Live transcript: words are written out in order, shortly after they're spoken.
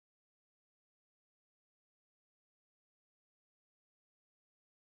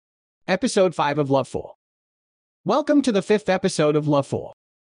Episode 5 of Loveful. Welcome to the 5th episode of Loveful.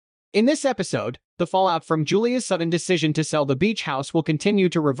 In this episode, the fallout from Julia's sudden decision to sell the beach house will continue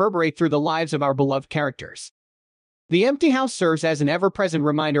to reverberate through the lives of our beloved characters. The empty house serves as an ever-present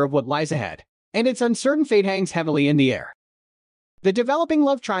reminder of what lies ahead, and its uncertain fate hangs heavily in the air. The developing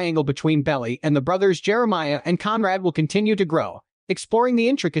love triangle between Belly and the brothers Jeremiah and Conrad will continue to grow, exploring the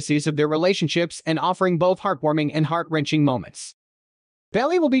intricacies of their relationships and offering both heartwarming and heart-wrenching moments.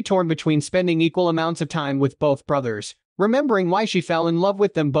 Belly will be torn between spending equal amounts of time with both brothers, remembering why she fell in love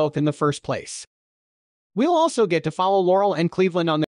with them both in the first place. We'll also get to follow Laurel and Cleveland on